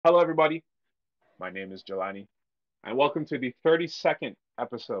Hello, everybody. My name is Jelani, and welcome to the 32nd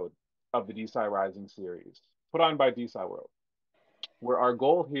episode of the DeSci Rising series, put on by DeSci World, where our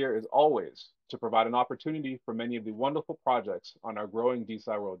goal here is always to provide an opportunity for many of the wonderful projects on our growing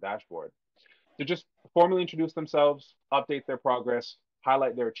DeSci World dashboard to just formally introduce themselves, update their progress,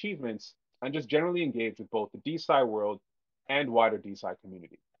 highlight their achievements, and just generally engage with both the DeSci world and wider DeSci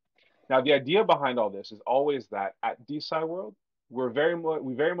community. Now, the idea behind all this is always that at DeSci World, we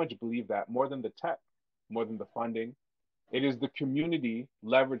very much believe that more than the tech, more than the funding, it is the community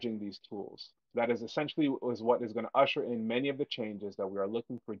leveraging these tools that is essentially is what is going to usher in many of the changes that we are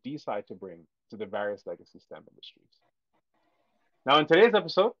looking for DeSci to bring to the various legacy STEM industries. Now, in today's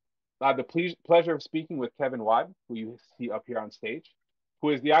episode, I have the pleasure of speaking with Kevin Webb, who you see up here on stage, who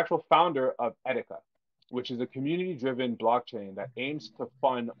is the actual founder of Etica, which is a community driven blockchain that aims to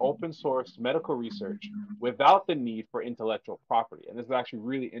fund open source medical research without the need for intellectual property. And this is actually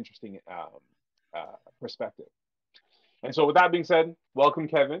really interesting perspective. And so, with that being said, welcome,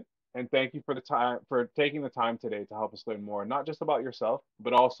 Kevin, and thank you for the time for taking the time today to help us learn more, not just about yourself,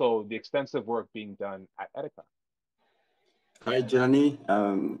 but also the extensive work being done at Etica. Hi, Jelani.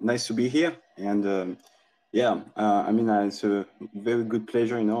 Nice to be here. And it's a very good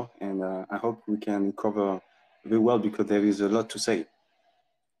pleasure, and I hope we can cover very well because there is a lot to say.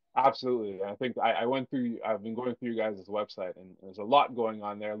 Absolutely. I think I went through, I've been going through you guys' website, and there's a lot going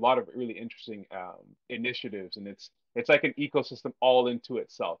on there, a lot of really interesting initiatives, and it's like an ecosystem all into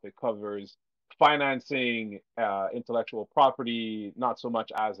itself. It covers financing, intellectual property, not so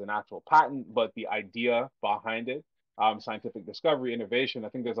much as an actual patent, but the idea behind it, scientific discovery, innovation. I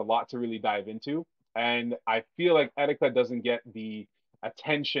think there's a lot to really dive into, and I feel like Etica doesn't get the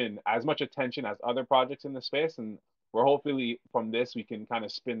attention, as much attention as other projects in the space, and where hopefully from this we can kind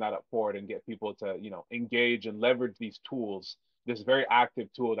of spin that up forward and get people to engage and leverage these tools, this very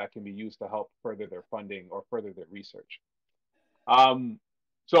active tool that can be used to help further their funding or further their research. Um,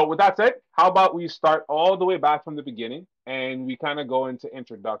 so with that said, how about we start all the way back from the beginning and we kind of go into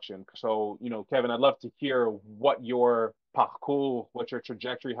introduction. So Kevin, I'd love to hear what your parcours, what your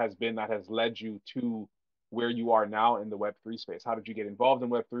trajectory has been that has led you to where you are now in the Web3 space. How did you get involved in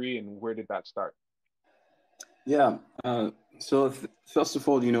Web3 and where did that start? Yeah. First of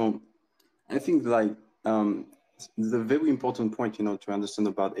all, I think the very important point, to understand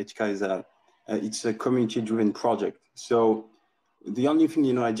about HK is that it's a community-driven project. So the only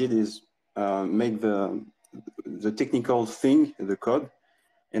thing, I did is make the technical thing, the code,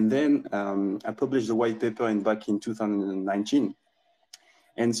 and then I published the white paper back in 2019.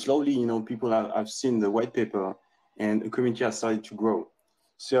 And slowly, people have seen the white paper and the community has started to grow.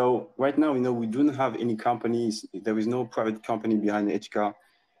 So right now, we don't have any companies. There is no private company behind Etica.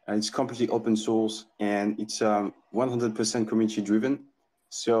 It's completely open source and it's 100% community driven.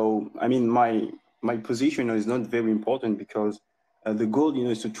 So, I mean, my position is not very important because the goal,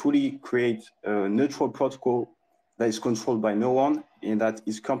 is to truly create a neutral protocol that is controlled by no one and that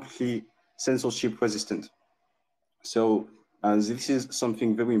is completely censorship resistant. So this is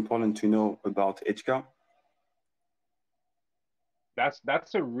something very important to know about HK.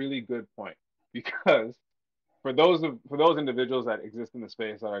 That's a really good point because for those individuals that exist in the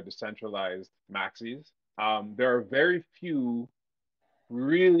space that are decentralized maxis, there are very few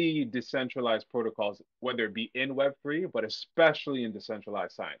really decentralized protocols, whether it be in Web3, but especially in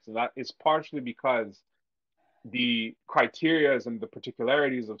decentralized science. And that is partially because the criterias and the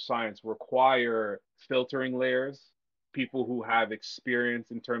particularities of science require filtering layers, people who have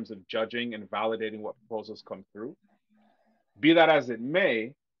experience in terms of judging and validating what proposals come through. Be that as it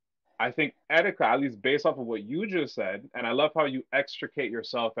may, I think Etica, at least based off of what you just said, and I love how you extricate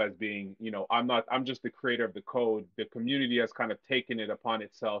yourself as being, I'm just the creator of the code. The community has kind of taken it upon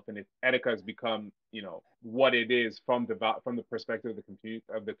itself, and Etica has become, what it is from the perspective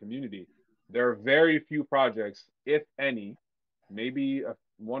of the community. There are very few projects, if any, maybe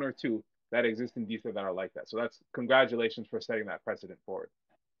one or two that exist in DeFi that are like that. So that's congratulations for setting that precedent forward.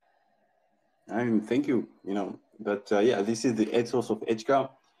 I mean, thank you, but yeah, this is the ethos of HK.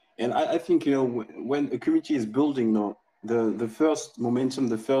 And I think, when a community is building, the first momentum,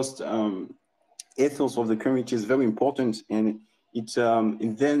 the first ethos of the community is very important. And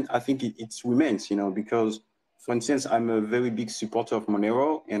then I think it remains, because, for instance, I'm a very big supporter of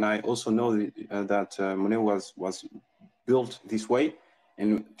Monero. And I also know that Monero was built this way.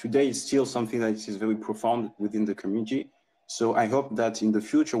 And today it's still something that is very profound within the community. So I hope that in the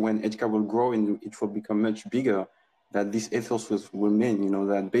future, when Etica will grow and it will become much bigger, that this ethos will remain,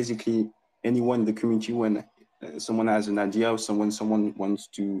 that basically anyone in the community, when someone has an idea or someone wants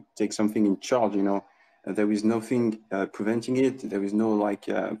to take something in charge, There is nothing preventing it. There is no like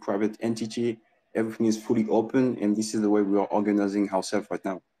private entity. Everything is fully open, and this is the way we are organizing ourselves right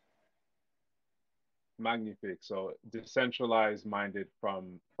now. Magnifique. So decentralized minded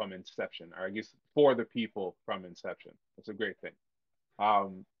from inception, or I guess for the people from inception. It's a great thing.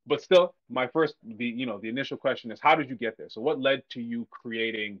 But still, my first the initial question is how did you get there? So what led to you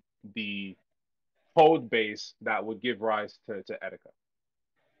creating the code base that would give rise to Etica?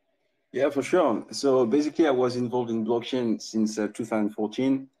 Yeah, for sure. So basically, I was involved in blockchain since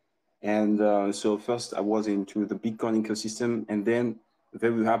 2014. And so first I was into the Bitcoin ecosystem, and then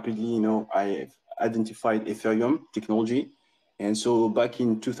very rapidly, I identified Ethereum technology. And so back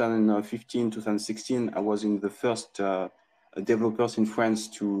in 2015, 2016, I was in the first developers in France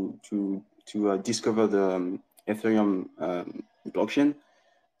to discover the Ethereum blockchain.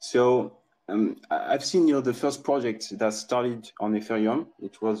 So I've seen, the first project that started on Ethereum.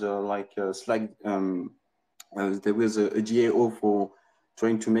 It was like Slack. There was a DAO for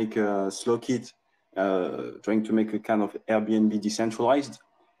trying to make a slow kit, trying to make a kind of Airbnb decentralized.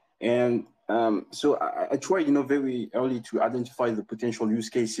 And so I tried, very early to identify the potential use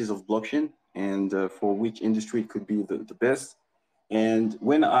cases of blockchain and for which industry it could be the best. And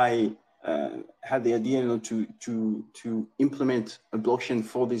when I had the idea, to implement a blockchain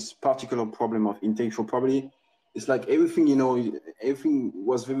for this particular problem of intellectual property, it's like everything, everything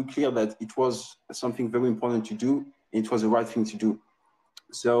was very clear that it was something very important to do. And it was the right thing to do.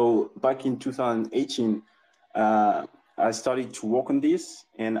 So back in 2018, I started to work on this,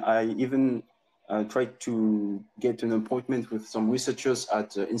 and I even tried to get an appointment with some researchers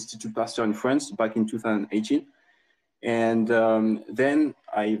at Institut Pasteur in France back in 2018. And then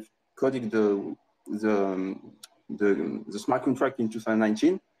I coded the smart contract in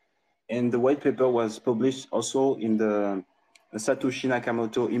 2019, and the white paper was published also in the Satoshi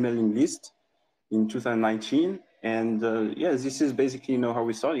Nakamoto emailing list in 2019. And yeah, this is basically, how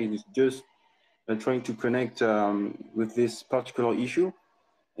we started. It's just trying to connect with this particular issue.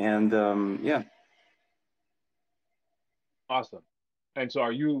 And yeah. Awesome. And so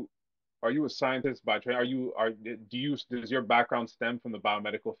are you a scientist by trade? Does your background stem from the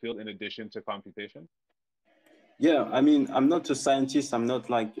biomedical field in addition to computation? Yeah, I mean, I'm not a scientist. I'm not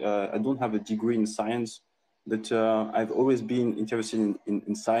like, I don't have a degree in science, but I've always been interested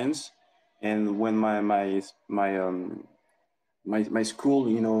in science. And when my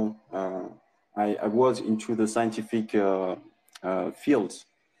school, I was into the scientific fields.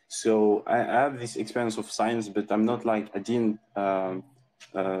 So I have this experience of science, but I'm not like, I didn't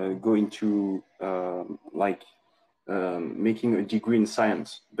go into like making a degree in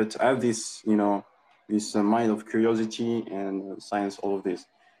science. But I have this, this mind of curiosity and science, all of this.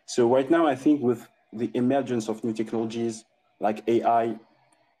 So right now, I think with the emergence of new technologies like AI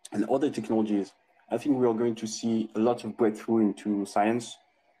and other technologies, I think we are going to see a lot of breakthrough into science.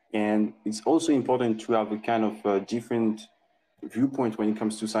 And it's also important to have a kind of different viewpoint when it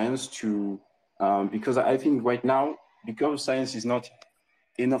comes to science because I think right now, because science is not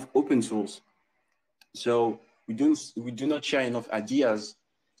enough open source, so we do not share enough ideas.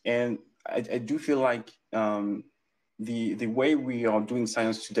 And I do feel like the way we are doing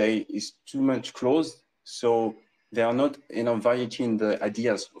science today is too much closed. So there are not enough variety in the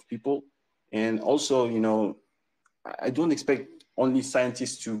ideas of people. And also, I don't expect only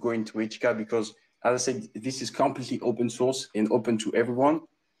scientists to go into Etica because, as I said, this is completely open source and open to everyone.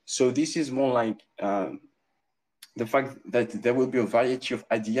 So this is more like the fact that there will be a variety of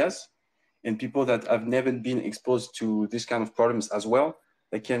ideas and people that have never been exposed to this kind of problems as well,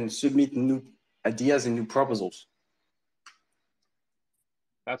 they can submit new ideas and new proposals.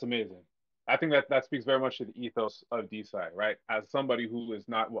 That's amazing. I think that speaks very much to the ethos of DeSci, right? As somebody who is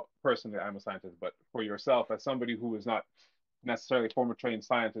not, well, personally, I'm a scientist, but for yourself, as somebody who is not necessarily a former trained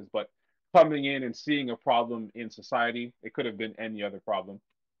scientist, but coming in and seeing a problem in society, it could have been any other problem.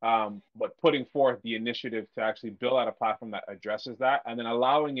 But putting forth the initiative to actually build out a platform that addresses that and then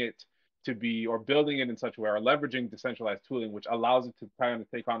allowing it to be, or building it in such a way, or leveraging decentralized tooling, which allows it to kind of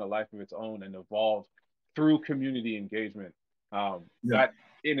take on a life of its own and evolve through community engagement. Yeah. That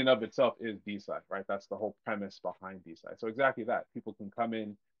in and of itself is DeSci, right? That's the whole premise behind DeSci. So exactly that. People can come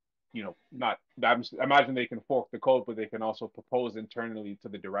in, not I imagine they can fork the code, but they can also propose internally to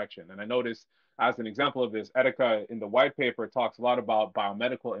the direction. And I noticed as an example of this, Etica in the white paper talks a lot about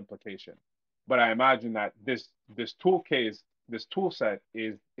biomedical implication. But I imagine that this tool case, this tool set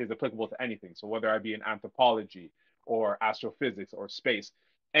is applicable to anything. So whether I be in anthropology or astrophysics or space,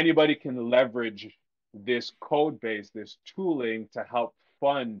 anybody can leverage this code base, this tooling to help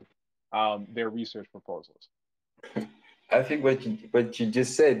fund their research proposals. I think what you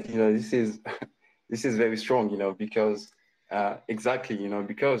just said, this is this is very strong, because exactly,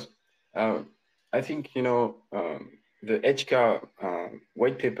 because uh, I think, the Etica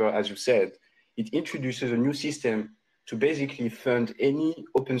white paper, as you said, it introduces a new system to basically fund any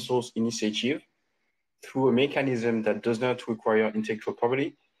open source initiative through a mechanism that does not require intellectual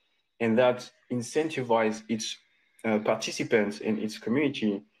property and that incentivize its participants and its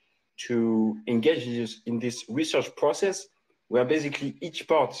community to engage in this research process where basically each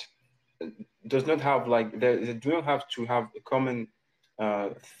part does not have like they do not have to have a common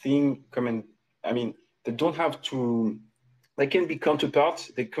thing common. I mean, they don't have to, they can be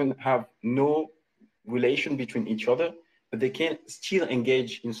counterparts, they can have no relation between each other, but they can still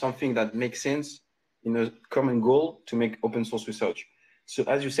engage in something that makes sense in a common goal to make open source research. So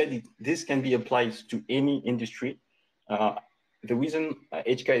as you said, this can be applied to any industry. uh, the reason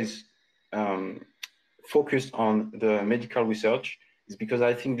HK is um, focused on the medical research is because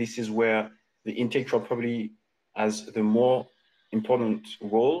I think this is where the intellectual property has the more important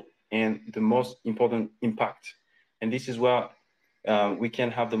role and the most important impact. And this is where we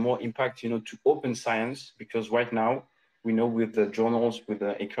can have the more impact, to open science, because right now we know with the journals, with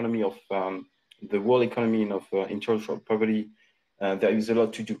the economy of the world economy and of intellectual property, there is a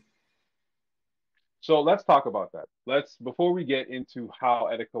lot to do. So let's talk about that. Let's before we get into how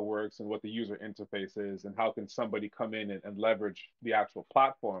Etica works and what the user interface is and how can somebody come in and leverage the actual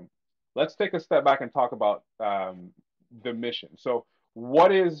platform. Let's take a step back and talk about the mission. So,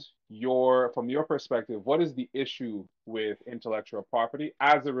 what is from your perspective, what is the issue with intellectual property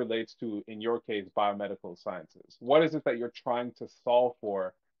as it relates to, in your case, biomedical sciences? What is it that you're trying to solve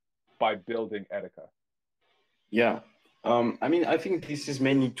for by building Etica? Yeah. I mean, I think this is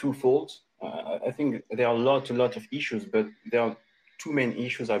mainly twofold. I think there are a lot of issues, but there are two main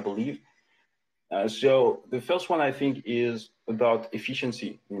issues, I believe. So the first one I think is about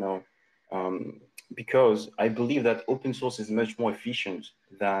efficiency, because I believe that open source is much more efficient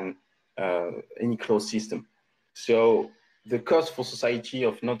than any closed system. So the cost for society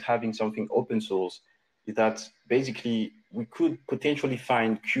of not having something open source is that basically we could potentially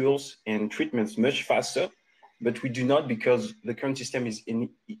find cures and treatments much faster, but we do not because the current system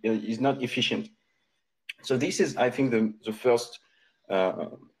is not efficient. So this is, I think, the first,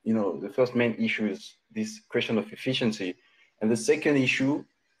 the first main issue is this question of efficiency, and the second issue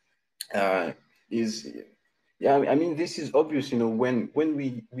uh, is, yeah, I mean, this is obvious. When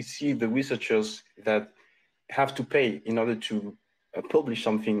we see the researchers that have to pay in order to publish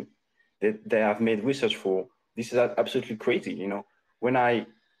something that they have made research for, this is absolutely crazy. When I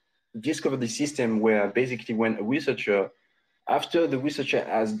discovered the system where basically when a researcher, after the researcher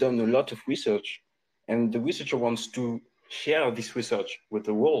has done a lot of research and the researcher wants to share this research with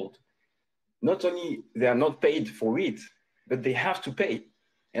the world, not only they are not paid for it, but they have to pay.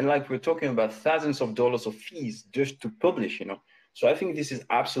 And like we're talking about thousands of dollars of fees just to publish. So I think this is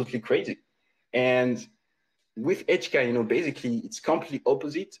absolutely crazy. And with HK, basically it's completely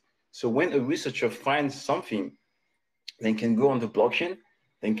opposite. So when a researcher finds something, they can go on the blockchain,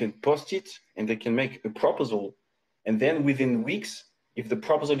 they can post it, and they can make a proposal. And then within weeks, if the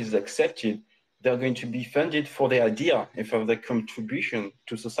proposal is accepted, they're going to be funded for their idea and for their contribution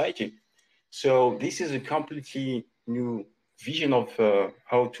to society. So this is a completely new vision of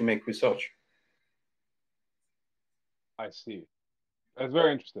how to make research. I see. That's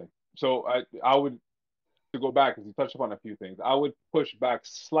very interesting. So I would to go back because you touched upon a few things. I would push back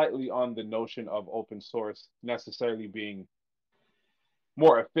slightly on the notion of open source necessarily being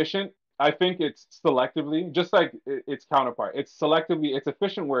more efficient. I think it's selectively, just like its counterpart. It's selectively, it's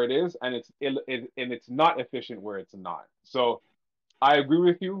efficient where it is, and it's not efficient where it's not. So I agree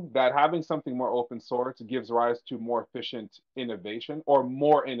with you that having something more open source gives rise to more efficient innovation or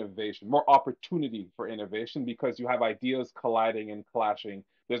more innovation, more opportunity for innovation because you have ideas colliding and clashing.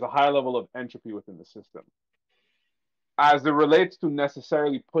 There's a high level of entropy within the system. As it relates to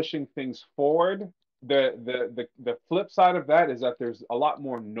necessarily pushing things forward, the flip side of that is that there's a lot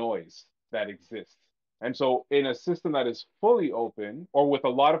more noise that exists. And so in a system that is fully open or with a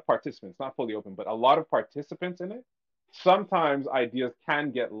lot of participants, not fully open, but a lot of participants in it, sometimes ideas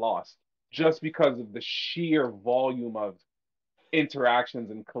can get lost just because of the sheer volume of interactions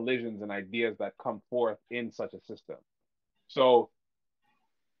and collisions and ideas that come forth in such a system. So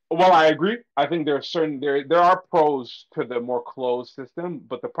well, I agree. I think there are pros to the more closed system,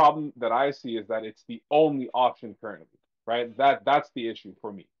 but the problem that I see is that it's the only option currently, right? That's the issue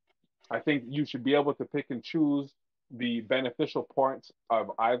for me. I think you should be able to pick and choose the beneficial parts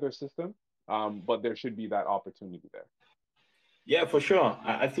of either system, but there should be that opportunity there. Yeah, for sure.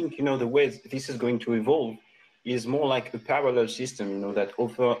 I think, the way this is going to evolve is more like a parallel system, you know, that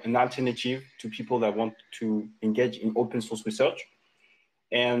offer an alternative to people that want to engage in open source research.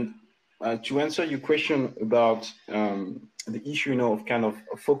 And to answer your question about the issue, you know, of kind of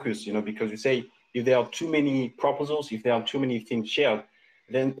focus, you know, because you say if there are too many proposals, if there are too many things shared,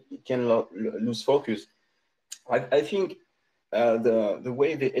 then it can lose focus. I think the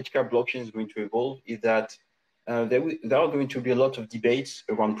way the Etica blockchain is going to evolve is that there are going to be a lot of debates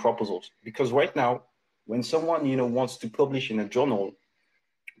around proposals, because right now, when someone, you know, wants to publish in a journal,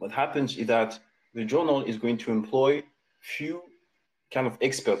 what happens is that the journal is going to employ few kind of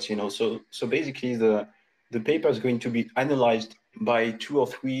experts, you know. So basically, the paper is going to be analyzed by 2 or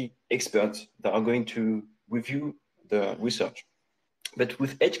 3 experts that are going to review the research. But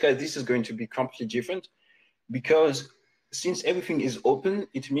with Etica, this is going to be completely different, because since everything is open,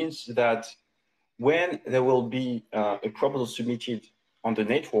 it means that when there will be a proposal submitted on the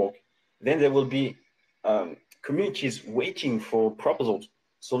network, then there will be communities waiting for proposals.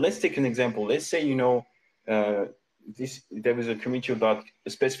 So let's take an example. Let's say, you know, there is a community about a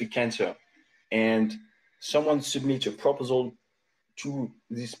specific cancer, and someone submits a proposal to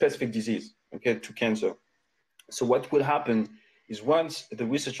this specific disease, okay, to cancer. So what will happen is once the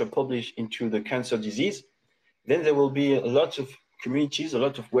researcher publish into the cancer disease, then there will be a lot of communities, a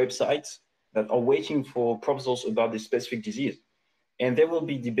lot of websites that are waiting for proposals about this specific disease. And there will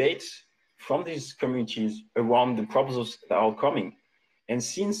be debates from these communities around the proposals that are coming. And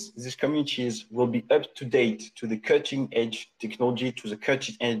since these communities will be up to date to the cutting edge technology, to the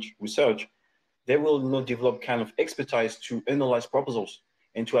cutting edge research, they will not develop kind of expertise to analyze proposals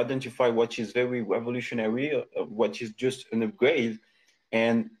and to identify what is very revolutionary, what is just an upgrade,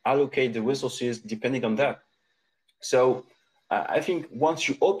 and allocate the resources depending on that. So I think once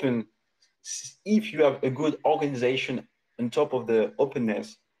you open, if you have a good organization on top of the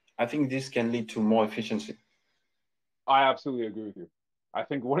openness, I think this can lead to more efficiency. I absolutely agree with you. I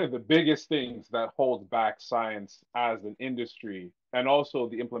think one of the biggest things that holds back science as an industry and also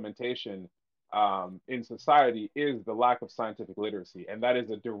the implementation in society is the lack of scientific literacy. And that is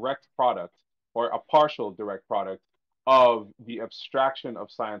a direct product or a partial direct product of the abstraction of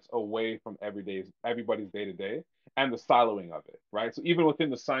science away from everybody's day to day and the siloing of it, right? So even within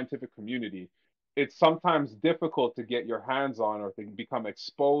the scientific community, it's sometimes difficult to get your hands on or to become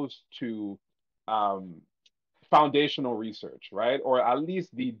exposed to um, foundational research, right? Or at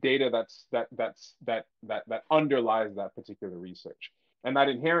least the data that underlies that particular research. And that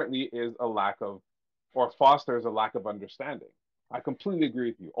inherently is a lack of or fosters a lack of understanding. I completely agree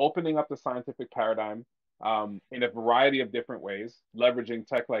with you. Opening up the scientific paradigm in a variety of different ways, leveraging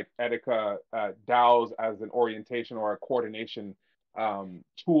tech like Etica, DAOs as an orientation or a coordination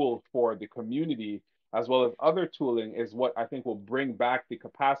tool for the community, as well as other tooling, is what I think will bring back the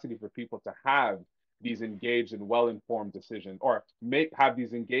capacity for people to have these engaged and well-informed decisions or have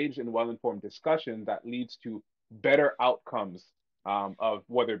these engaged and well-informed discussions that leads to better outcomes of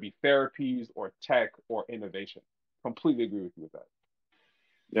whether it be therapies or tech or innovation. Completely agree with you with that.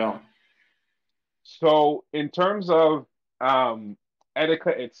 Yeah, So in terms of Etica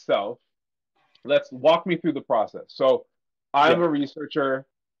itself, let's walk me through the process. So I'm yeah, a researcher.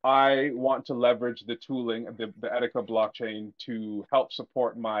 I want to leverage the tooling, the Etica blockchain to help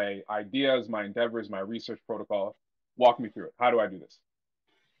support my ideas, my endeavors, my research protocol. Walk me through it. How do I do this?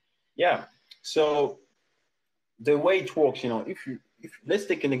 yeah. So the way it works, you know, if let's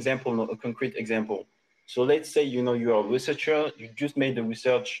take an example, a concrete example. So let's say, you know, you are a researcher, you just made the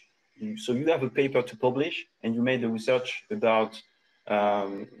research, so you have a paper to publish, and you made the research about,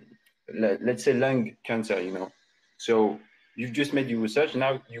 um, let's say, lung cancer, you know. So you've just made your research,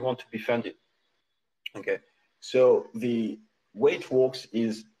 now you want to be funded. Okay. So the way it works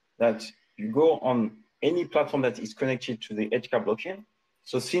is that you go on any platform that is connected to the Etica blockchain.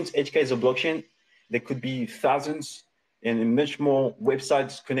 So since Etica is a blockchain, there could be thousands and much more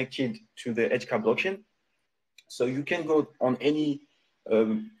websites connected to the Etica blockchain. So you can go on any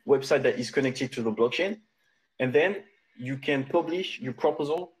website that is connected to the blockchain, and then you can publish your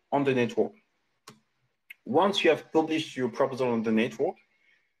proposal on the network. Once you have published your proposal on the network,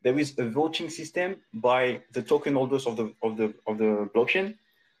 there is a voting system by the token holders of the blockchain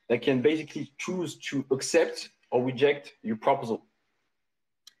that can basically choose to accept or reject your proposal.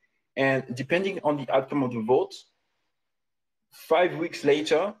 And depending on the outcome of the vote, 5 weeks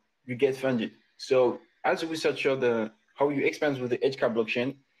later, you get funded. So as a researcher, how you expand with the Etica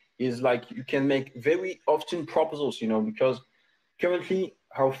blockchain is like you can make very often proposals, you know, because currently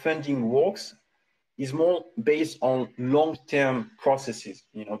how funding works is more based on long-term processes,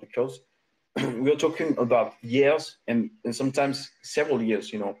 you know, because we're talking about years and sometimes several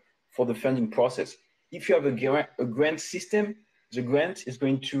years, you know, for the funding process. if you have a grant system, the grant is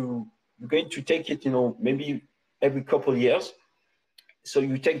going to, you're going to take it, maybe every couple of years. So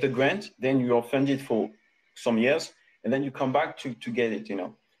you take the grant, then you are funded for some years, and then you come back to get it.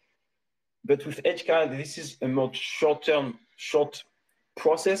 But with Etica, this is a more short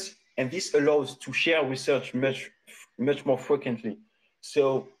process, and this allows to share research much more frequently.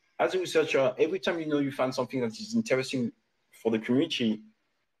 So as a researcher, every time you find something that is interesting for the community,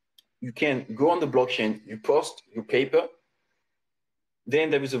 you can go on the blockchain, you post your paper,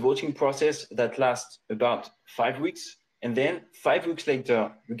 then there is a voting process that lasts about 5 weeks, and then 5 weeks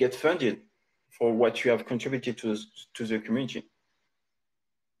later, you get funded for what you have contributed to the community.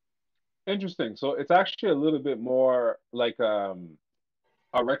 Interesting. So it's actually a little bit more like a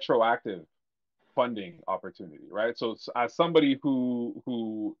retroactive funding opportunity, right? So as somebody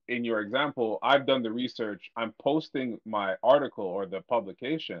who in your example, I've done the research, I'm posting my article or the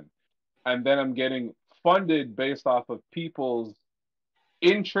publication, and then I'm getting funded based off of people's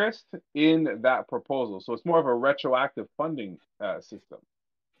interest in that proposal. So it's more of a retroactive funding system.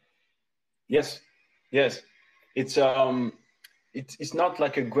 Yes, yes. It's not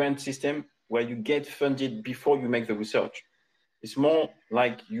like a grant system where you get funded before you make the research. It's more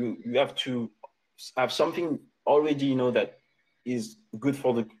like you have to have something already, that is good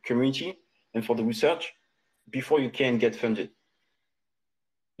for the community and for the research before you can get funded.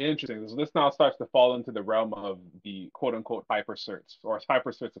 Interesting. So this now starts to fall into the realm of the quote unquote hyper certs or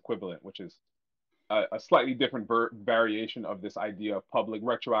hyper certs equivalent, which is a slightly different variation of this idea of public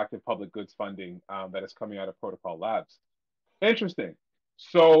retroactive public goods funding that is coming out of Protocol Labs. Interesting.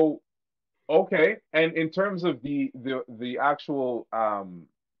 So okay, and in terms of the actual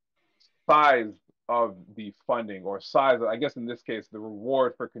size of the funding or size, I guess in this case, the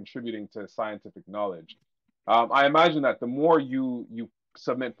reward for contributing to scientific knowledge. I imagine that the more you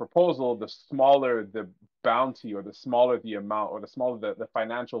submit proposal, the smaller the bounty or the smaller the amount or the smaller the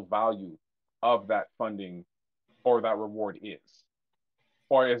financial value of that funding or that reward is.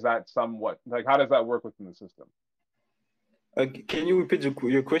 Or is that somewhat like how does that work within the system? Can you repeat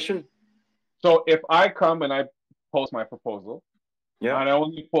your question? So if I come and I post my proposal, Yeah. and I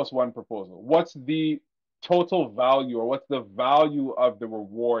only post one proposal, what's the total value or what's the value of the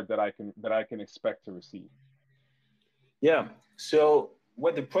reward that I can expect to receive? Yeah. So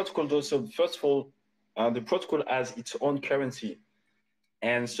what the protocol does, so first of all, the protocol has its own currency.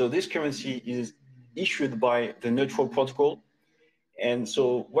 And so this currency is issued by the neutral protocol. And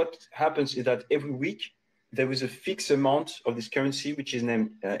so what happens is that every week there is a fixed amount of this currency, which is named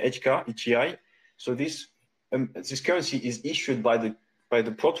Etica, ETI. So this currency is issued by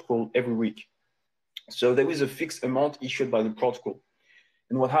the protocol every week. So there is a fixed amount issued by the protocol.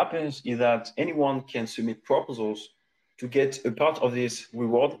 And what happens is that anyone can submit proposals to get a part of this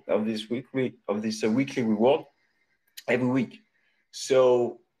reward, of this weekly reward every week.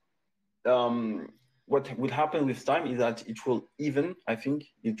 So what will happen with time is that it will even, I think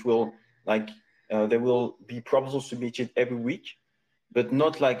it will there will be proposals submitted every week, but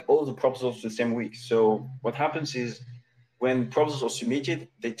not like all the proposals the same week. So what happens is when proposals are submitted,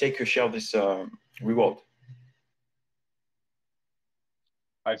 they take a share of this reward.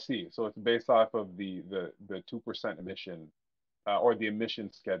 I see. So it's based off of the 2% emission or the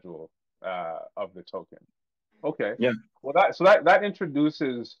emission schedule of the token. Okay. Yeah. Well, that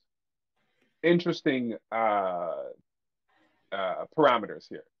introduces interesting parameters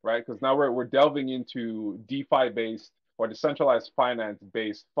here, right? Because now we're delving into DeFi based or decentralized finance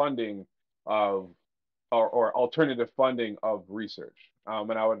based funding of or alternative funding of research.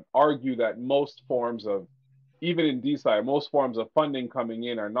 And I would argue that most forms of even in DeSci, most forms of funding coming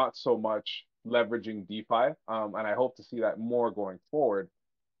in are not so much leveraging DeFi, and I hope to see that more going forward.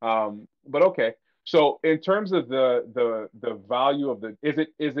 But okay, so in terms of the value of the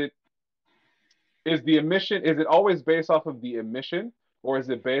is the emission, is it always based off of the emission or is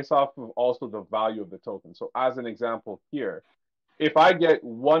it based off of also the value of the token? So as an example here, if I get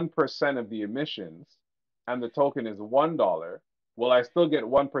 1% of the emissions and the token is $1, will I still get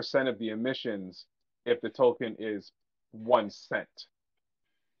 1% of the emissions if the token is 1 cent?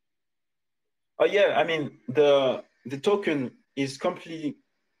 Oh yeah, I mean the token is completely.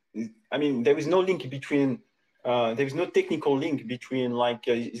 I mean there is no link between. There is no technical link between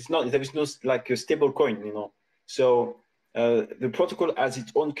it's not there is no like a stable coin, So the protocol has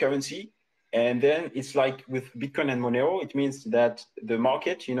its own currency, and then it's like with Bitcoin and Monero, it means that the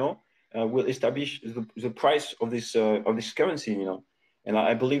market, will establish the price of this currency, And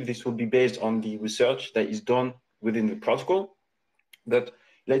I believe this will be based on the research that is done within the protocol. But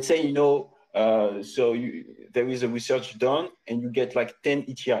let's say there is a research done and you get like 10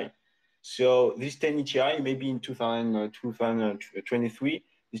 ETI. So this 10 ETI, maybe in 2023,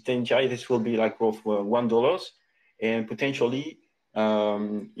 this 10 ETI, this will be like worth $1, and potentially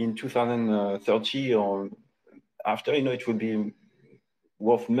in 2030 or after, it will be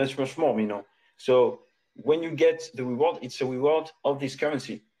worth much, much more, So when you get the reward, it's a reward of this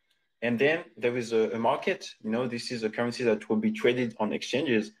currency. And then there is a market, this is a currency that will be traded on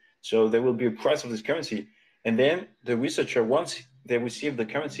exchanges. So there will be a price of this currency. And then the researcher, once they receive the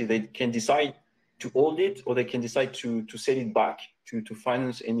currency, they can decide to hold it, or they can decide to sell it back to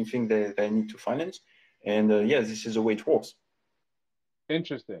finance anything they need to finance. And yeah, this is the way it works.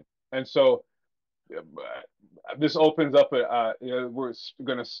 Interesting. And so this opens up we're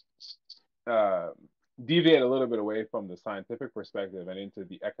going to deviate a little bit away from the scientific perspective and into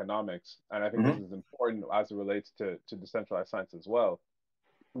the economics. And I think this Mm-hmm. is important as it relates to decentralized science as well.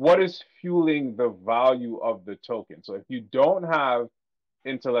 What is fueling the value of the token? So if you don't have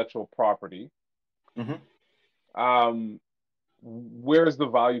intellectual property, Mm-hmm. um, where's the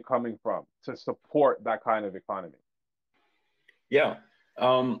value coming from to support that kind of economy? Yeah.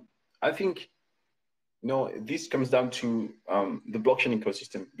 I think this comes down to the blockchain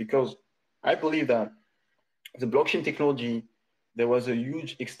ecosystem, because I believe that the blockchain technology, there was a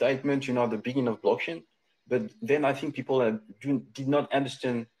huge excitement, at the beginning of blockchain, but then I think people did not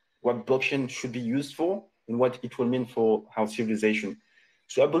understand what blockchain should be used for and what it will mean for our civilization.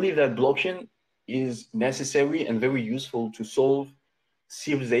 So I believe that blockchain is necessary and very useful to solve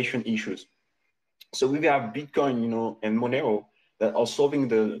civilization issues. So we have Bitcoin, and Monero that are solving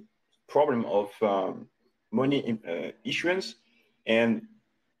the problem of money issuance and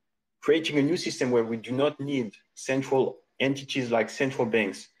creating a new system where we do not need central entities like central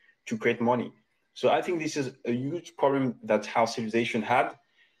banks to create money. So I think this is a huge problem that our civilization had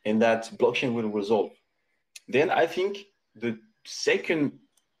and that blockchain will resolve. Then I think the second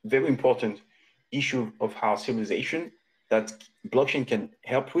very important issue of our civilization that blockchain can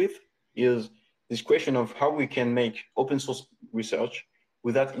help with is this question of how we can make open source research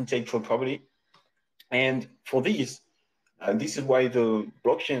without intellectual property. And for this is why the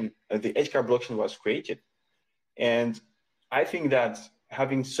blockchain, the Etica blockchain was created. And I think that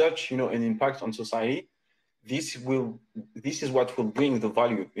having such, an impact on society, this will, this is what will bring the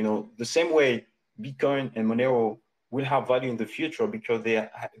value. The same way Bitcoin and Monero will have value in the future because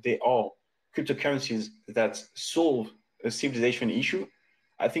they are cryptocurrencies that solve a civilization issue.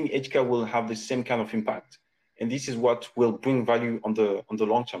 I think Etica will have the same kind of impact, and this is what will bring value on the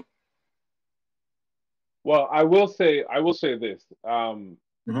long term. Well, I will say this.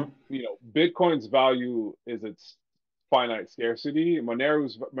 Mm-hmm. Bitcoin's value is its finite scarcity.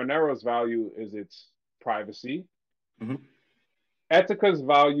 Monero's value is its privacy. Mm-hmm. Etica's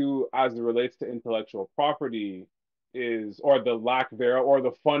value as it relates to intellectual property is, or the lack thereof, or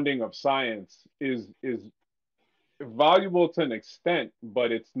the funding of science is valuable to an extent,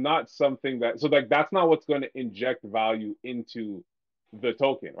 but it's not something that, so like that's not what's going to inject value into the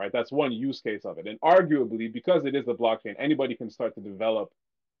token, right? That's one use case of it. And arguably, because it is a blockchain, anybody can start to develop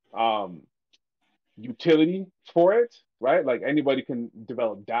um utility for it, right? Like anybody can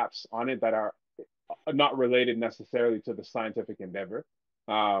develop dApps on it that are not related necessarily to the scientific endeavor.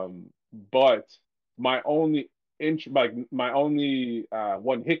 But my only my only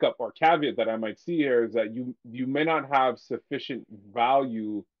one hiccup or caveat that I might see here is that you may not have sufficient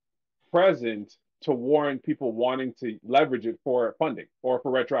value present to warrant people wanting to leverage it for funding or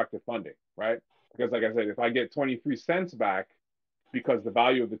for retroactive funding, right? Because like I said, if I get 23 cents back because the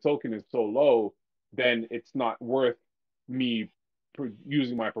value of the token is so low, then it's not worth me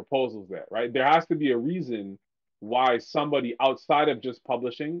using my proposals there, right? There has to be a reason why somebody outside of just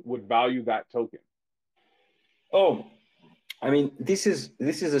publishing would value that token. Oh, I mean, this is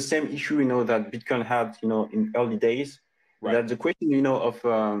the same issue, that Bitcoin had, in early days. Right. That the question,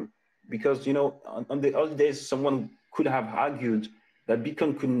 of because on the early days, someone could have argued that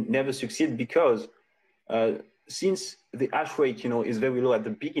Bitcoin could never succeed because uh, since the hash rate, is very low at the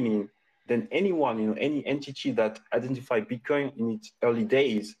beginning, then anyone, any entity that identify Bitcoin in its early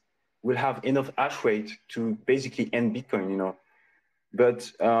days will have enough hash rate to basically end Bitcoin,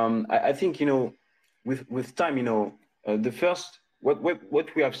 But I think with time, the first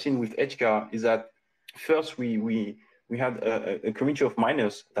what we have seen with Etica is that first we had a community of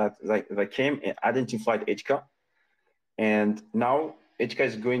miners that came and identified Etica, and now Etica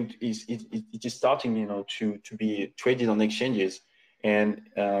is going to, it is starting to be traded on exchanges and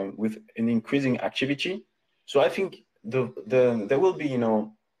with an increasing activity. So I think there will be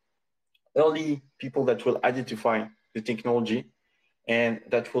early people that will identify the technology and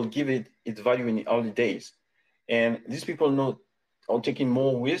that will give it its value in the early days. And these people are taking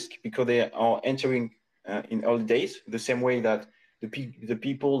more risk because they are entering in early days, the same way that the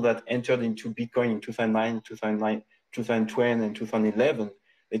people that entered into Bitcoin in 2009, 2010, and 2011,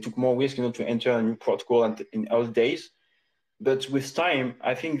 they took more risk, to enter a new protocol in early days. But with time,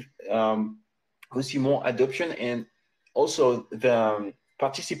 I think we see more adoption, and also the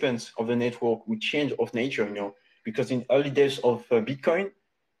participants of the network will change of nature, because in early days of Bitcoin,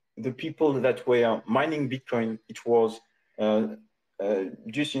 the people that were mining Bitcoin, it was uh,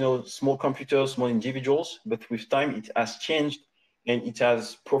 just small computers, small individuals. But with time, it has changed and it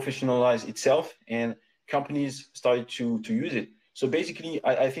has professionalized itself, and companies started to use it. So basically,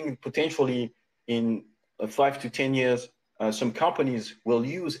 I think potentially in 5 to 10 years, some companies will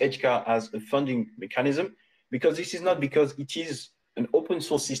use Etica as a funding mechanism, because this is not because it is an open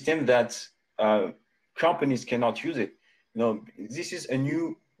source system that companies cannot use it. This is a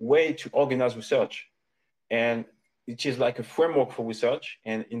new way to organize research, and it is like a framework for research.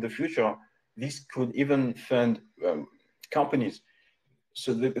 And in the future, this could even fund companies.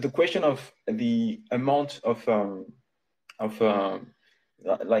 So the question of the amount of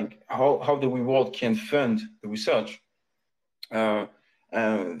like how the reward can fund the research. Uh,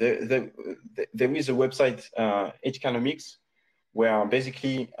 there is a website, Economics, where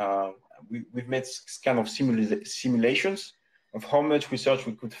basically we've made kind of simulations of how much research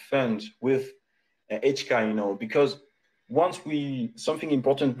we could fund with HK, because something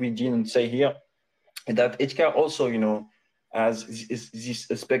important we didn't say here, that HK also, has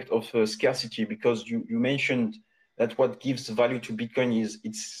this aspect of scarcity, because you mentioned that what gives value to Bitcoin is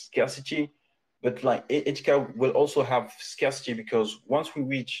its scarcity. But like HK will also have scarcity, because once we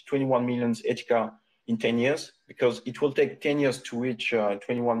reach 21 million HK in 10 years, because it will take 10 years to reach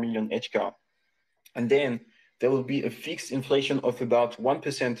 21 million HK, and then there will be a fixed inflation of about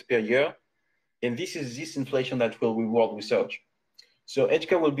 1% per year. And this is this inflation that will reward research. So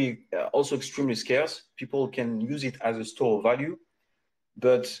Etica will be also extremely scarce. People can use it as a store of value,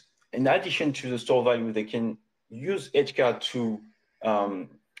 but in addition to the store value, they can use Etica to um,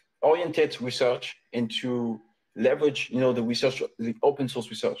 orientate research and to leverage, the research, the open source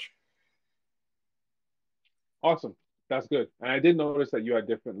research. Awesome. That's good. And I did notice that you had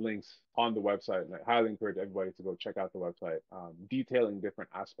different links on the website, and I highly encourage everybody to go check out the website, detailing different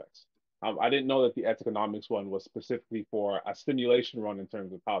aspects. I didn't know that the economics one was specifically for a simulation run in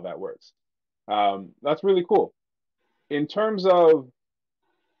terms of how that works. That's really cool. In terms of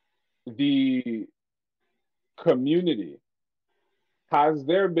the community, has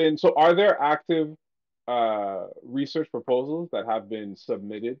there been, so are there active research proposals that have been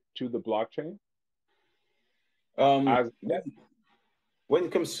submitted to the blockchain as Yeah, when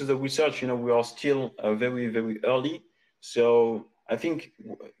it comes to the research, we are still very, very early. So I think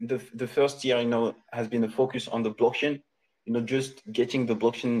the first year, has been a focus on the blockchain, just getting the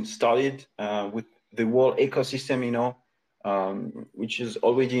blockchain started with the whole ecosystem, which is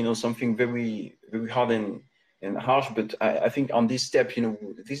already, something very, very hard and harsh. But I think on this step,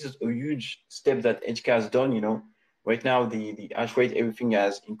 this is a huge step that HK has done, Right now, the hash rate, everything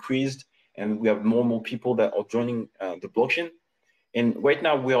has increased, and we have more and more people that are joining the blockchain. And right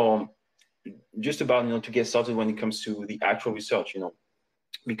now we are just about to get started when it comes to the actual research,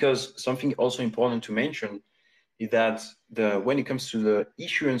 because something also important to mention is that when it comes to the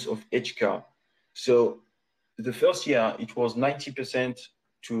issuance of HK, so the first year it was 90%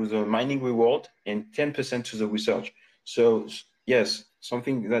 to the mining reward and 10% to the research. So yes,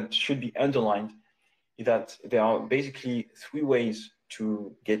 something that should be underlined is that there are basically three ways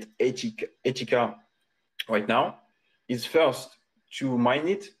to get Etica right now. Is first to mine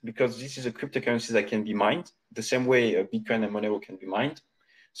it, because this is a cryptocurrency that can be mined the same way Bitcoin and Monero can be mined.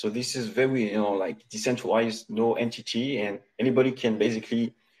 So this is very, like decentralized, no entity, and anybody can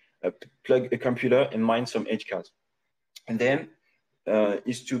basically plug a computer and mine some edge cards. And then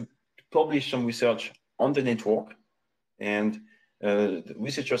is to publish some research on the network, and the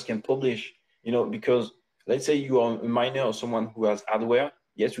researchers can publish, because let's say you are a miner or someone who has hardware.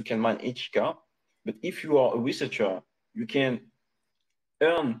 Yes, you can mine HK, but if you are a researcher, you can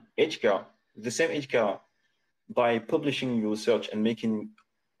earn HK, the same HK, by publishing your research and making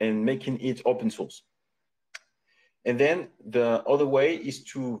it open source. And then the other way is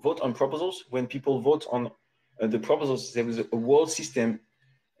to vote on proposals. When people vote on the proposals, there is a world system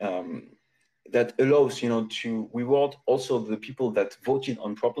um, that allows, to reward also the people that voted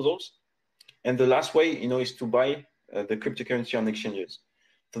on proposals. And the last way, is to buy the cryptocurrency on exchanges.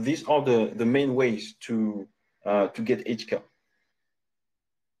 So these are the main ways to get HK.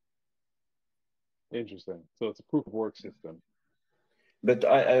 interesting. So it's a proof of work system. But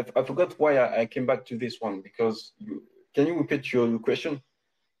I forgot why I came back to this one, because can you repeat your question?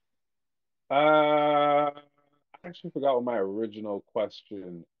 I actually forgot what my original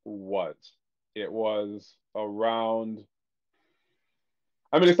question was. It was around.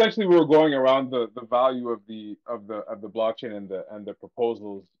 I mean, essentially, we were going around the value of the blockchain and the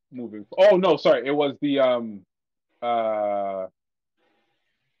proposals moving. Oh no, sorry, it was the uh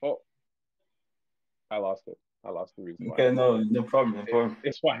oh, I lost it. I lost the reason why. Okay, no, no problem, no problem.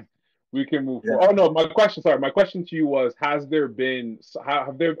 It's fine. We can move Yeah, forward. Oh no, my question. Sorry, my question to you was: have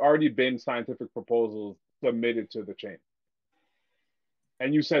there already been scientific proposals submitted to the chain?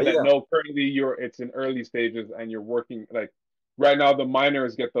 And you said that yeah, no, currently it's in early stages and you're working like right now the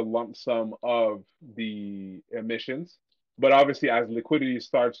miners get the lump sum of the emissions, but obviously as liquidity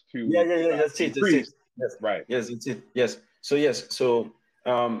starts yeah, to yeah, yeah. That's it. That's it. increase, Yes, right? yes, that's it. Yes. So yes,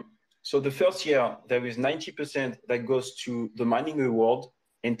 so the first year there is 90% that goes to the mining reward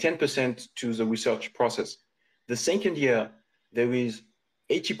and 10% to the research process. The second year there is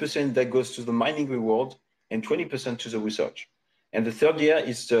 80% that goes to the mining reward and 20% to the research. And the third year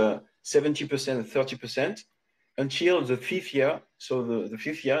is 70% and 30% until the fifth year. So the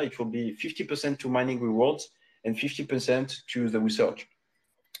fifth year it will be 50% to mining rewards and 50% to the research.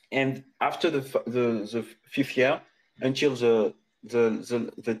 And after the fifth year until the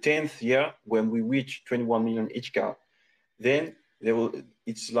 10th year when we reach 21 million each car, then there will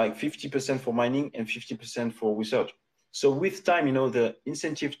it's like 50% for mining and 50% for research. So with time, the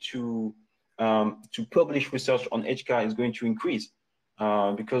incentive to publish research on HK is going to increase,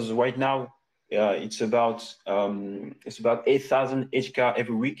 because right now it's about 8,000 HK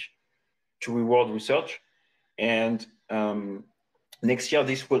every week to reward research, and next year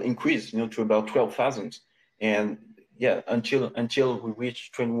this will increase, to about 12,000, and yeah, until we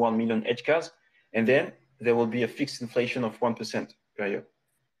reach 21 million HKs, and then there will be a fixed inflation of 1% per year.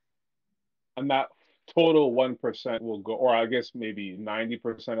 And that total 1% will go, or I guess maybe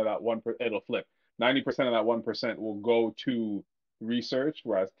 90% of that it'll flip. 90% of that 1% will go to research,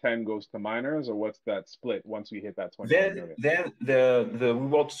 whereas 10 goes to miners, or what's that split once we hit that 21 Then million? then the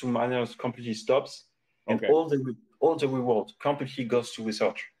reward to miners completely stops, and Okay. all the reward completely goes to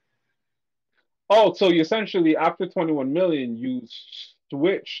research. Oh, so you essentially, after 21 million, you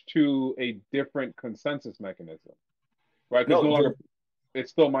switch to a different consensus mechanism, right? Because no No, longer,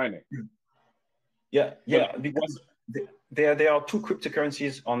 it's still mining. yeah, But yeah, what? because there are two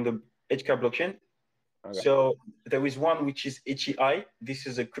cryptocurrencies on the HK blockchain. Okay, So there is one which is HEI. This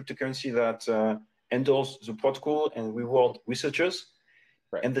is a cryptocurrency that endorses the protocol and reward researchers.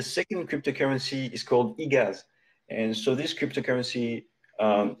 right. And the second cryptocurrency is called eGas. And so this cryptocurrency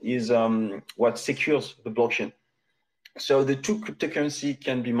is what secures the blockchain. So the two cryptocurrency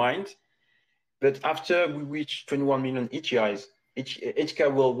can be mined, but after we reach 21 million HEIs,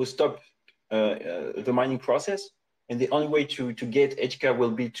 HK will stop the mining process. And the only way to get HK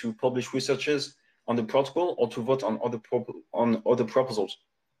will be to publish researches on the protocol or to vote on other proposals.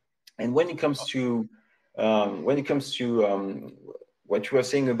 And when it comes to what you were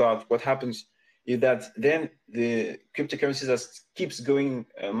saying about what happens is that then the cryptocurrency that keeps going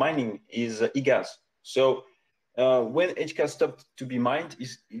mining is eGas. So when HK stopped to be mined,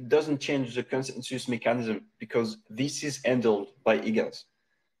 it doesn't change the consensus mechanism because this is handled by eGas.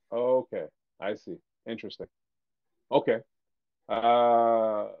 Okay, I see. Interesting. Okay.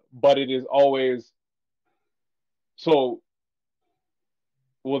 But it is always so.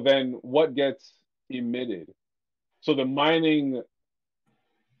 Well, then what gets emitted? So the mining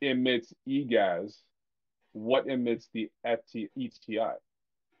emits eGas. What emits the ETI?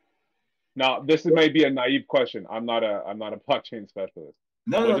 Now, this might be a naive question. I'm not a blockchain specialist,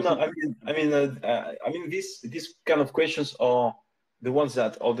 No, but no, this no. is I mean, these kind of questions are the ones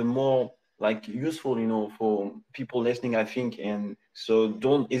that are the more like useful, for people listening, I think. And so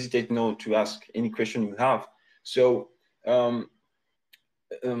don't hesitate, to ask any question you have. So um,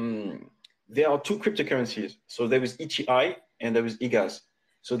 there are two cryptocurrencies. So there is ETI and there is eGas.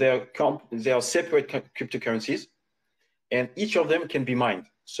 So they are separate cryptocurrencies, and each of them can be mined.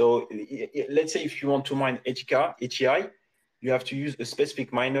 So let's say if you want to mine HEI, you have to use a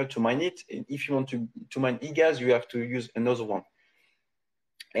specific miner to mine it. And if you want to mine eGas, you have to use another one.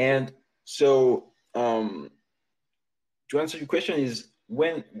 And so to answer your question is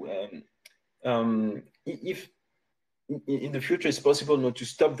when if in the future it's possible not to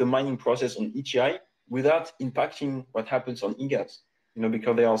stop the mining process on HEI without impacting what happens on eGas,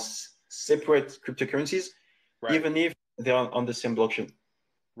 because they are separate cryptocurrencies, right. even if they are on the same blockchain.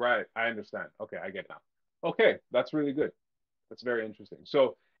 Right. I understand. Okay, I get now. Okay, that's really good. That's very interesting.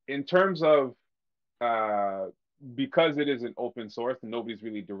 So, in terms of uh, because it isn't open source and nobody's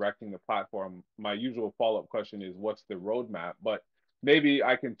really directing the platform, my usual follow-up question is what's the roadmap? But maybe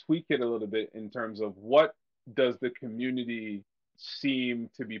I can tweak it a little bit in terms of what does the community seem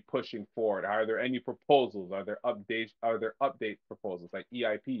to be pushing forward? Are there any proposals? Are there update proposals like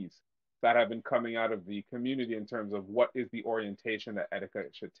EIPs that have been coming out of the community in terms of what is the orientation that Etica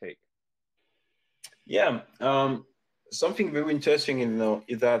should take? Yeah, something very interesting,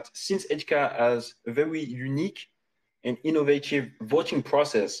 is that since Etica has a very unique and innovative voting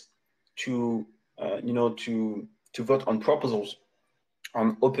process to, to vote on proposals,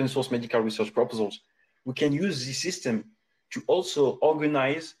 on open source medical research proposals, we can use this system to also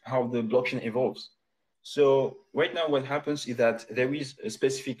organize how the blockchain evolves. So right now, what happens is that there is a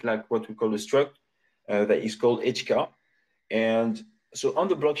specific, like what we call a struct, that is called Etica, and so on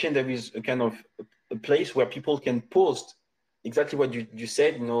the blockchain, there is a kind of a place where people can post exactly what you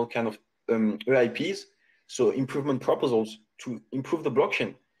said, kind of EIPs, so improvement proposals to improve the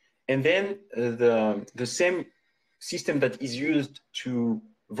blockchain. And then the same system that is used to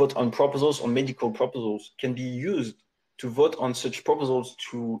vote on proposals, on medical proposals, can be used to vote on such proposals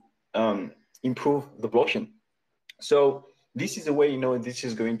to improve the blockchain. So this is the way, this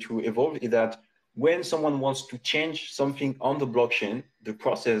is going to evolve, is that when someone wants to change something on the blockchain, the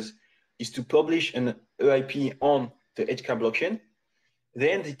process is to publish an EIP on the Etica blockchain.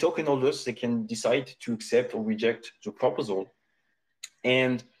 Then the token holders, they can decide to accept or reject the proposal.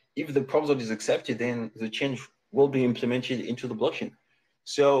 And if the proposal is accepted, then the change will be implemented into the blockchain.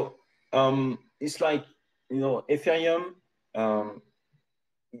 So it's like, Ethereum,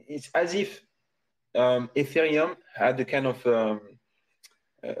 it's as if Ethereum had a kind of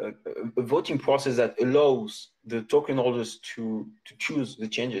a voting process that allows the token holders to choose the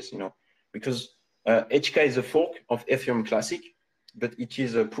changes, because HK is a fork of Ethereum Classic, but it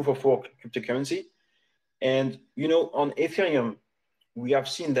is a proof of work cryptocurrency. And, on Ethereum, we have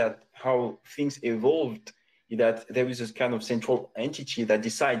seen that how things evolved, that there is this kind of central entity that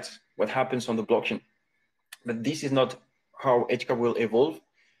decides what happens on the blockchain. But this is not how Etica will evolve.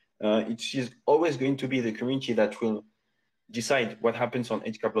 It is always going to be the community that will decide what happens on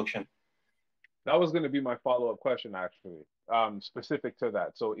Etica blockchain. That was going to be my follow-up question, actually, specific to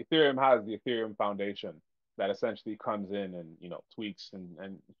that. So Ethereum has the Ethereum Foundation that essentially comes in and tweaks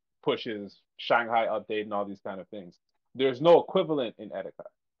and pushes Shanghai update and all these kind of things. There's no equivalent in Etica.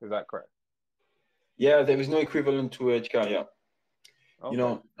 Is that correct? Yeah, there is no equivalent to Etica. Yeah,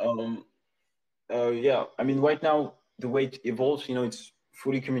 Okay. yeah. I mean, right now the way it evolves, it's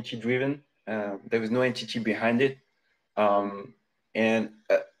fully community driven. There is no entity behind it. And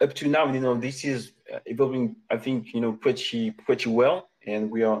up to now, this is evolving, I think, pretty well.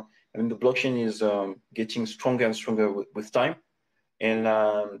 And the blockchain is getting stronger and stronger with time. And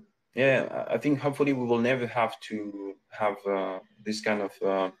yeah, I think hopefully we will never have to have this kind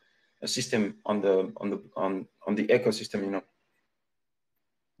of a system on the ecosystem.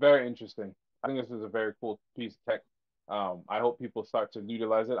 Very interesting. I think this is a very cool piece of tech. I hope people start to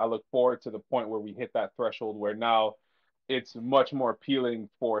utilize it. I look forward to the point where we hit that threshold where now it's much more appealing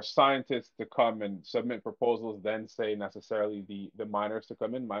for scientists to come and submit proposals than say necessarily the miners to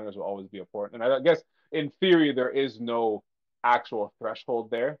come in. Miners will always be important. And I guess in theory there is no actual threshold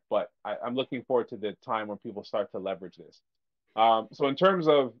there, but I'm looking forward to the time when people start to leverage this. So in terms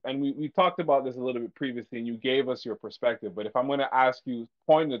of, and we talked about this a little bit previously, and you gave us your perspective, but if I'm going to ask you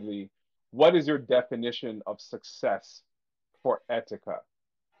pointedly, what is your definition of success for Etica?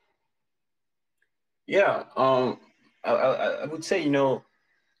 Yeah, I would say,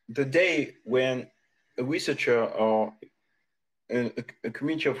 the day when a researcher or a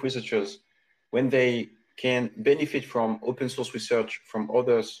community of researchers, when they can benefit from open source research from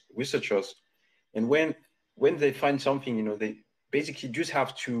other researchers, and when they find something, they basically just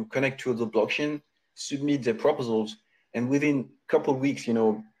have to connect to the blockchain, submit their proposals, and within a couple of weeks,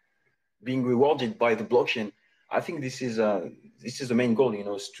 being rewarded by the blockchain. I think this is the main goal,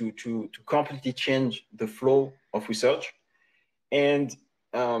 is to completely change the flow of research, and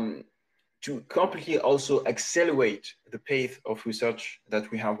to completely also accelerate the pace of research that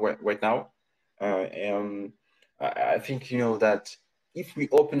we have right now. And I think, that if we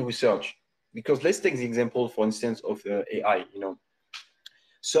open research, because let's take the example, for instance, of AI.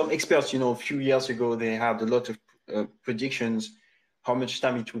 Some experts, a few years ago, they had a lot of predictions how much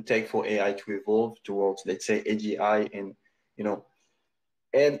time it would take for AI to evolve towards, let's say, AGI,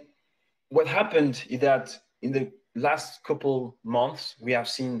 and what happened is that in the last couple months, we have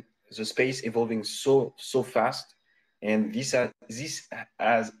seen the space evolving so fast, and this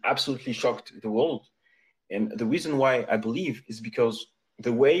has absolutely shocked the world. And the reason why I believe is because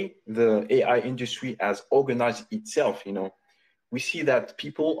the way the AI industry has organized itself, we see that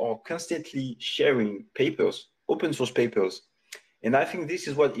people are constantly sharing papers, open source papers. And I think this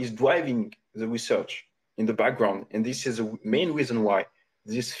is what is driving the research in the background. And this is the main reason why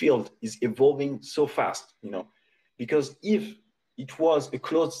this field is evolving so fast, because if it was a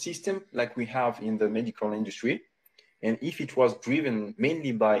closed system like we have in the medical industry, and if it was driven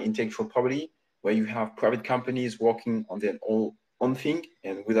mainly by intellectual property, where you have private companies working on their own thing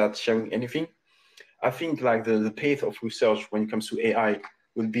and without sharing anything, I think like the pace of research when it comes to AI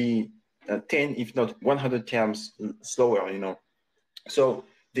will be 10, if not 100 times slower, So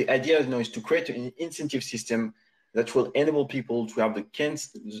the idea, is to create an incentive system that will enable people to have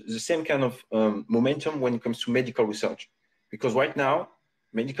the same kind of momentum when it comes to medical research. Because right now,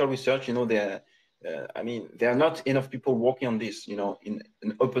 medical research, there are not enough people working on this, in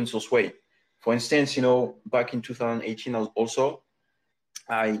an open source way. For instance, back in 2018 also,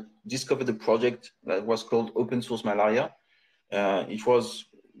 I discovered a project that was called Open Source Malaria. It was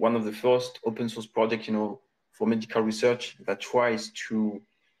one of the first open source projects, for medical research that tries to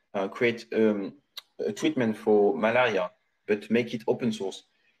create a treatment for malaria, but make it open source.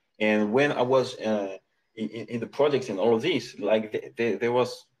 And when I was in the project and all of this, like there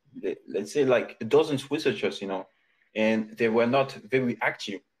was, let's say, like dozens of researchers, and they were not very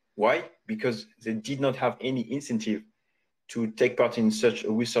active. Why? Because they did not have any incentive to take part in such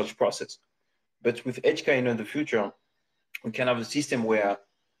a research process. But with Etica, in the future, we can have a system where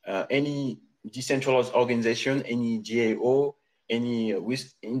any decentralized organization, any GAO, any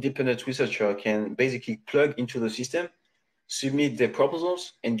independent researcher can basically plug into the system, submit their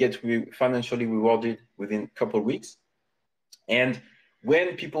proposals, and get financially rewarded within a couple of weeks. And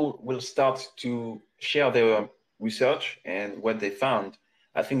when people will start to share their research and what they found,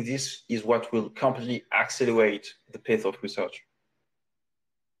 I think this is what will completely accelerate the pace of research.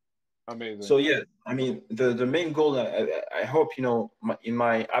 Amazing. So yeah, the main goal, I hope, in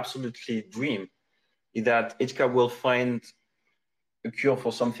my absolutely dream, is that Etica will find a cure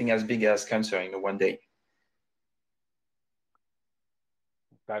for something as big as cancer, one day.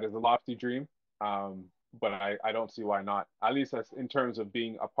 That is a lofty dream, but I don't see why not. At least as in terms of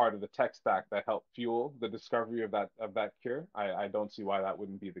being a part of the tech stack that helped fuel the discovery of that cure, I don't see why that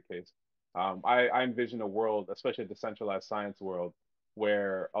wouldn't be the case. I envision a world, especially a decentralized science world,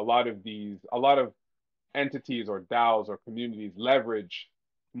 where a lot of entities or DAOs or communities leverage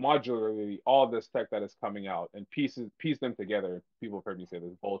modularly all this tech that is coming out and piece them together. People have heard me say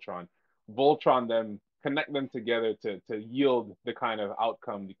this, Voltron them, connect them together to yield the kind of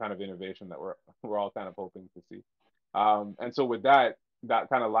outcome, the kind of innovation that we're all kind of hoping to see. And so with that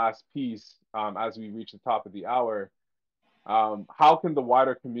kind of last piece, as we reach the top of the hour, how can the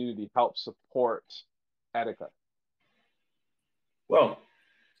wider community help support Etica? Well,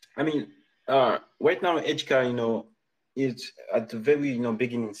 right now, Etica, is at the very,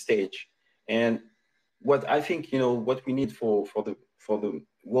 beginning stage. And what I think, what we need for the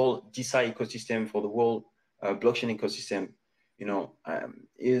whole DeSci ecosystem, for the whole blockchain ecosystem,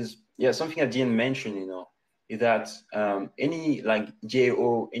 is, yeah, something I didn't mention, is that any like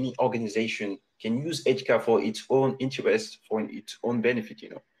GAO, any organization can use Etica for its own interest, for its own benefit,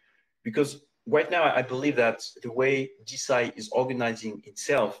 because right now I believe that the way DeSci is organizing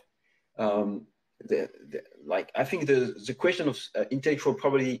itself, um, I think the question of intellectual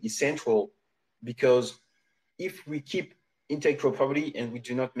property is central, because if we keep intellectual property and we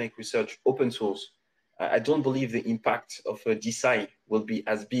do not make research open source, I don't believe the impact of DeSci will be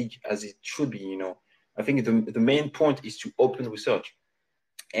as big as it should be. I think the main point is to open research,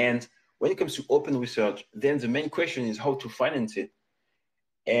 and when it comes to open research, then the main question is how to finance it,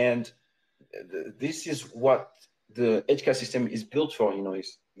 and this is what the Etica system is built for.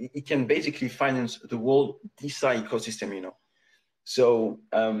 It can basically finance the whole DeSci ecosystem. So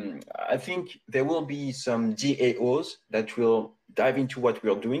I think there will be some GAOs that will dive into what we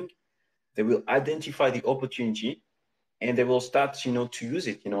are doing. They will identify the opportunity, and they will start, to use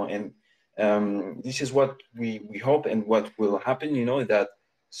it. And this is what we hope, and what will happen. That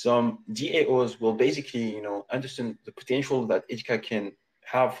some GAOs will basically, understand the potential that Etica can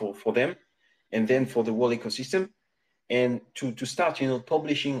have for them, and then for the whole ecosystem, and to start,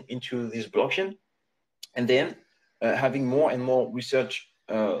 publishing into this blockchain, and then having more and more research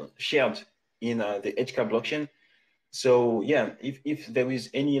shared in the Etica blockchain. So yeah, if there is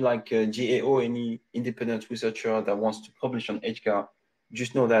any like GAO, any independent researcher that wants to publish on Etica,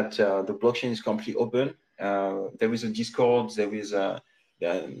 just know that the blockchain is completely open. There is a Discord, there is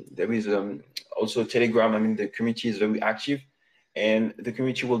also Telegram. The community is very active, and the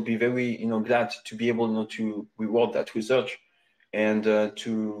community will be very glad to be able to reward that research. and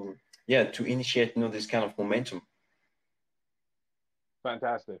to initiate this kind of momentum.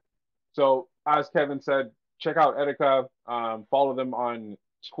 Fantastic. So, as Kevin said, check out Etica. Follow them on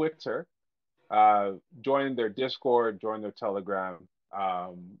Twitter. Uh, Join their Discord, join their Telegram,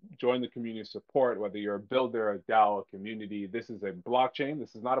 join the community support. Whether you're a builder, a DAO, a community, this is a blockchain.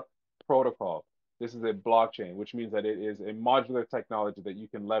 This is not a protocol. This is a blockchain, which means that it is a modular technology that you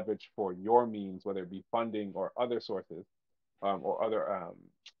can leverage for your means, whether it be funding or other sources, or other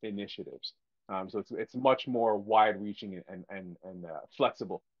initiatives. So it's much more wide-reaching and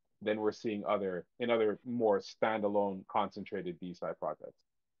flexible than we're seeing other more standalone concentrated DeSci projects.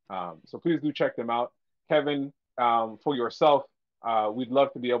 So please do check them out, Kevin. For yourself, we'd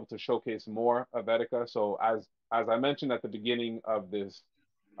love to be able to showcase more of Etica. So as I mentioned at the beginning of this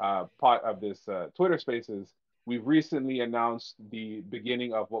Twitter Spaces, we've recently announced the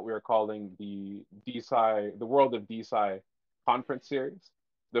beginning of what we are calling the DeSci, the World of DeSci conference series.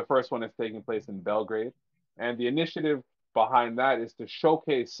 The first one is taking place in Belgrade, and the initiative behind that is to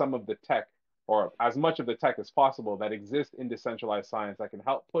showcase some of the tech, or as much of the tech as possible, that exists in decentralized science that can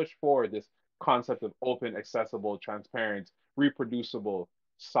help push forward this concept of open, accessible, transparent, reproducible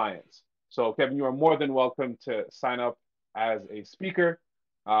science. So, Kevin, you are more than welcome to sign up as a speaker,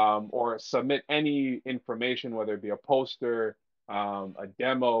 or submit any information, whether it be a poster, a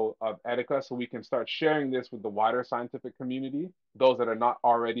demo of Etica, so we can start sharing this with the wider scientific community, those that are not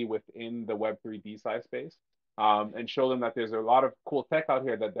already within the Web3 DeSci space, and show them that there's a lot of cool tech out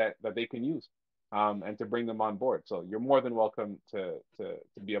here that they can use, and to bring them on board. So you're more than welcome to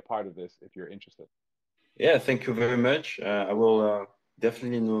be a part of this if you're interested. Yeah, thank you very much. I will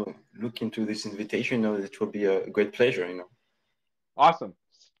definitely look into this invitation. It will be a great pleasure. Awesome,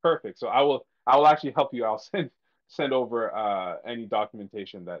 perfect. So I will actually help you. I'll send over any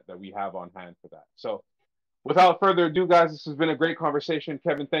documentation that we have on hand for that. So without further ado, guys, this has been a great conversation.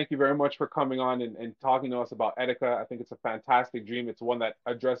 Kevin, thank you very much for coming on and talking to us about Etica. I think it's a fantastic dream. It's one that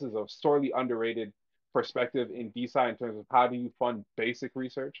addresses a sorely underrated perspective in DeSci in terms of how do you fund basic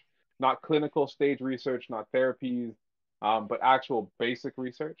research, not clinical stage research, not therapies, but actual basic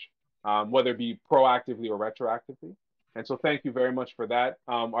research, whether it be proactively or retroactively. And so thank you very much for that.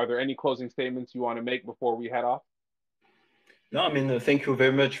 Are there any closing statements you want to make before we head off? No, I mean, thank you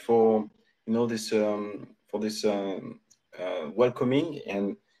very much for this welcoming,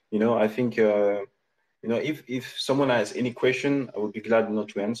 and I think if someone has any question, I would be glad not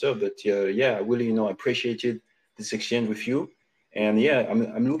to answer. But yeah, I really appreciated this exchange with you, and yeah,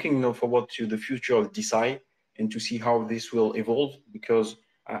 I'm looking forward to the future of DeSci and to see how this will evolve, because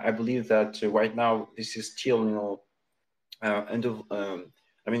I believe that right now this is still end of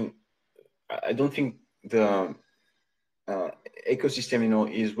I mean, I don't think the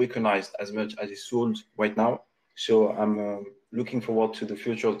ecosystem is recognized as much as it should right now. So I'm looking forward to the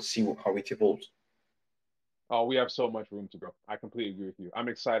future to see how it evolves. Oh, we have so much room to grow. I completely agree with you. I'm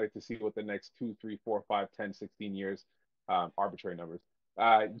excited to see what the next 2, 3, 4, 5, 10, 16 years, arbitrary numbers,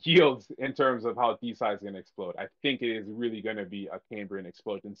 yields in terms of how DeSci is going to explode. I think it is really going to be a Cambrian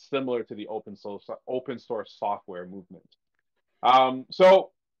explosion, similar to the open source software movement.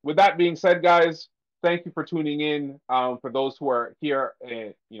 So, with that being said, guys, thank you for tuning in. For those who are here,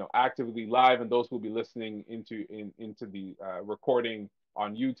 actively live, and those who will be listening into the recording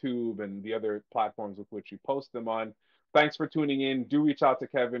on YouTube and the other platforms with which we post them on. Thanks for tuning in. Do reach out to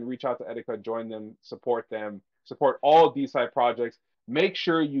Kevin, reach out to Etica, join them, support all DeSci projects. Make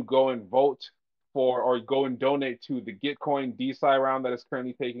sure you go and vote for, or go and donate to the Gitcoin DeSci round that is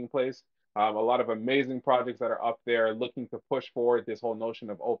currently taking place. A lot of amazing projects that are up there looking to push forward this whole notion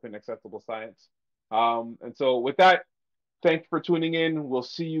of open, accessible science. And so, with that, thank you for tuning in. We'll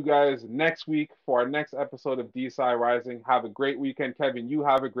see you guys next week for our next episode of DeSci Rising. Have a great weekend, Kevin. You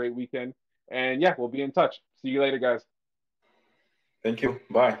have a great weekend. And yeah, we'll be in touch. See you later, guys. Thank you.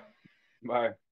 Bye. Bye.